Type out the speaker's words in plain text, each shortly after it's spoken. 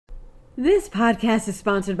This podcast is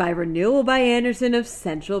sponsored by Renewal by Andersen of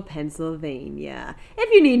Central Pennsylvania.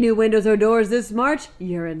 If you need new windows or doors this March,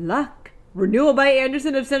 you're in luck. Renewal by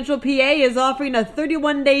Andersen of Central PA is offering a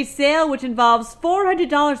 31-day sale which involves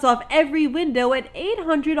 $400 off every window and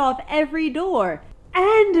 $800 off every door.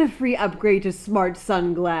 And a free upgrade to smart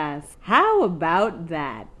sunglass. How about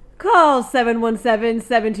that? Call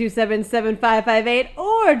 717-727-7558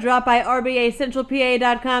 or drop by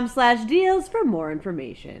rbacentralpa.com/deals for more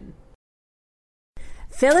information.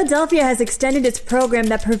 Philadelphia has extended its program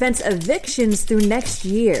that prevents evictions through next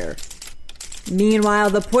year. Meanwhile,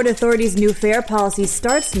 the Port Authority's new fare policy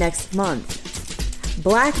starts next month.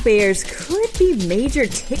 Black bears could be major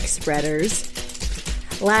tick spreaders.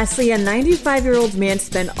 Lastly, a 95-year-old man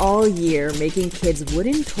spent all year making kids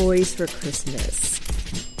wooden toys for Christmas.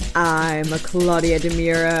 I'm Claudia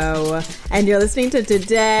DeMiro, and you're listening to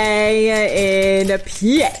Today in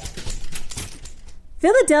PA.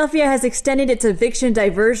 Philadelphia has extended its eviction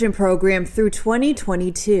diversion program through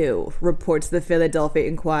 2022, reports the Philadelphia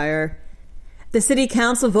Inquirer. The city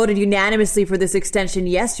council voted unanimously for this extension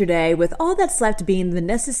yesterday, with all that's left being the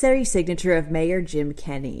necessary signature of Mayor Jim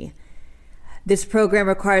Kenney. This program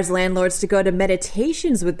requires landlords to go to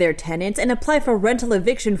meditations with their tenants and apply for rental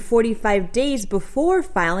eviction 45 days before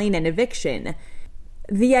filing an eviction.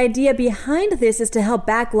 The idea behind this is to help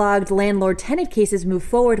backlogged landlord-tenant cases move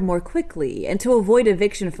forward more quickly and to avoid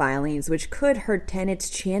eviction filings, which could hurt tenants'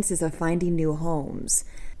 chances of finding new homes.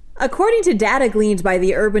 According to data gleaned by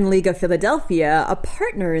the Urban League of Philadelphia, a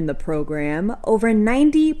partner in the program, over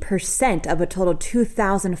 90% of a total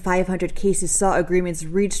 2,500 cases saw agreements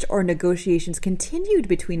reached or negotiations continued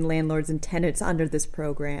between landlords and tenants under this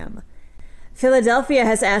program. Philadelphia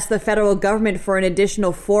has asked the federal government for an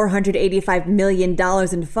additional $485 million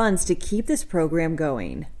in funds to keep this program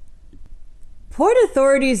going. Port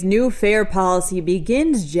Authority's new fare policy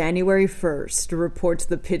begins January 1st, reports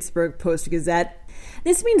the Pittsburgh Post-Gazette.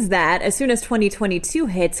 This means that, as soon as 2022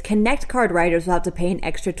 hits, Connect Card riders will have to pay an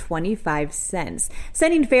extra 25 cents,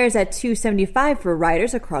 setting fares at $2.75 for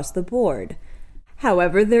riders across the board.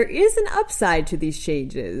 However, there is an upside to these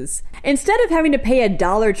changes. Instead of having to pay a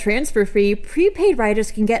 $1 transfer fee, prepaid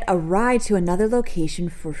riders can get a ride to another location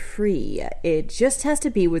for free. It just has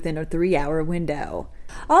to be within a 3-hour window.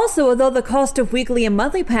 Also, although the cost of weekly and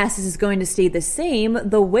monthly passes is going to stay the same,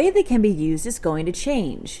 the way they can be used is going to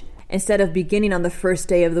change. Instead of beginning on the first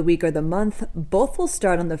day of the week or the month, both will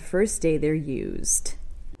start on the first day they're used.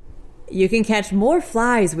 You can catch more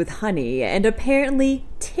flies with honey and apparently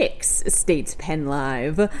ticks, states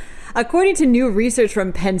PennLive. According to new research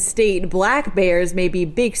from Penn State, black bears may be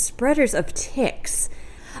big spreaders of ticks.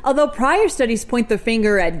 Although prior studies point the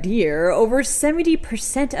finger at deer, over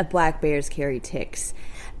 70% of black bears carry ticks.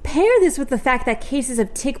 Pair this with the fact that cases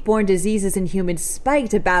of tick-borne diseases in humans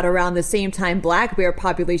spiked about around the same time black bear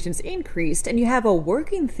populations increased, and you have a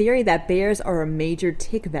working theory that bears are a major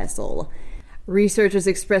tick vessel. Researchers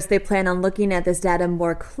expressed they plan on looking at this data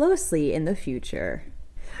more closely in the future.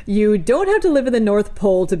 You don't have to live in the North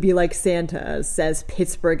Pole to be like Santa, says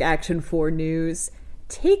Pittsburgh Action 4 News.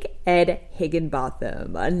 Take Ed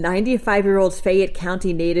Higginbotham, a 95-year-old Fayette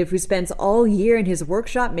County native who spends all year in his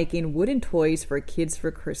workshop making wooden toys for kids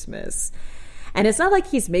for Christmas. And it's not like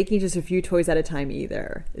he's making just a few toys at a time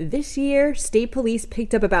either. This year, state police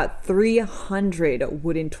picked up about 300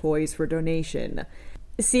 wooden toys for donation.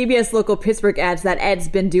 CBS Local Pittsburgh adds that Ed's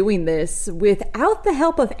been doing this without the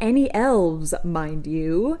help of any elves, mind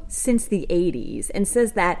you, since the 80s, and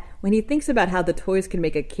says that when he thinks about how the toys can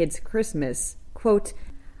make a kid's Christmas, quote,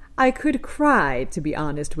 I could cry, to be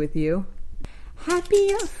honest with you.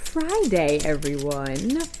 Happy Friday,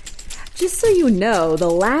 everyone. Just so you know,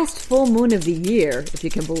 the last full moon of the year, if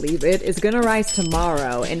you can believe it, is going to rise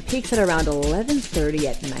tomorrow and peaks at around 11:30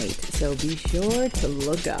 at night, so be sure to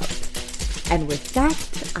look up. And with that,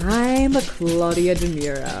 I'm Claudia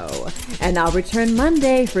DeMiro, and I'll return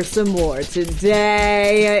Monday for some more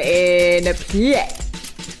Today in PA.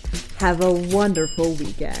 Have a wonderful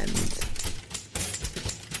weekend.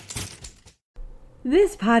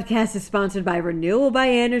 This podcast is sponsored by Renewal by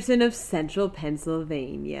Andersen of Central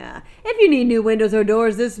Pennsylvania. If you need new windows or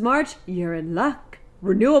doors this March, you're in luck.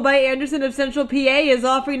 Renewal by Andersen of Central PA is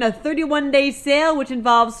offering a 31-day sale which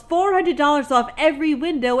involves $400 off every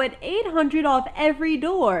window and $800 off every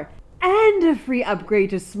door. And a free upgrade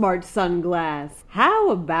to smart sunglass. How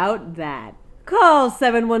about that? Call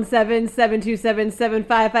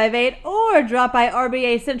 717-727-7558 or drop by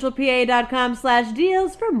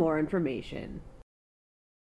rbacentralpa.com/deals for more information.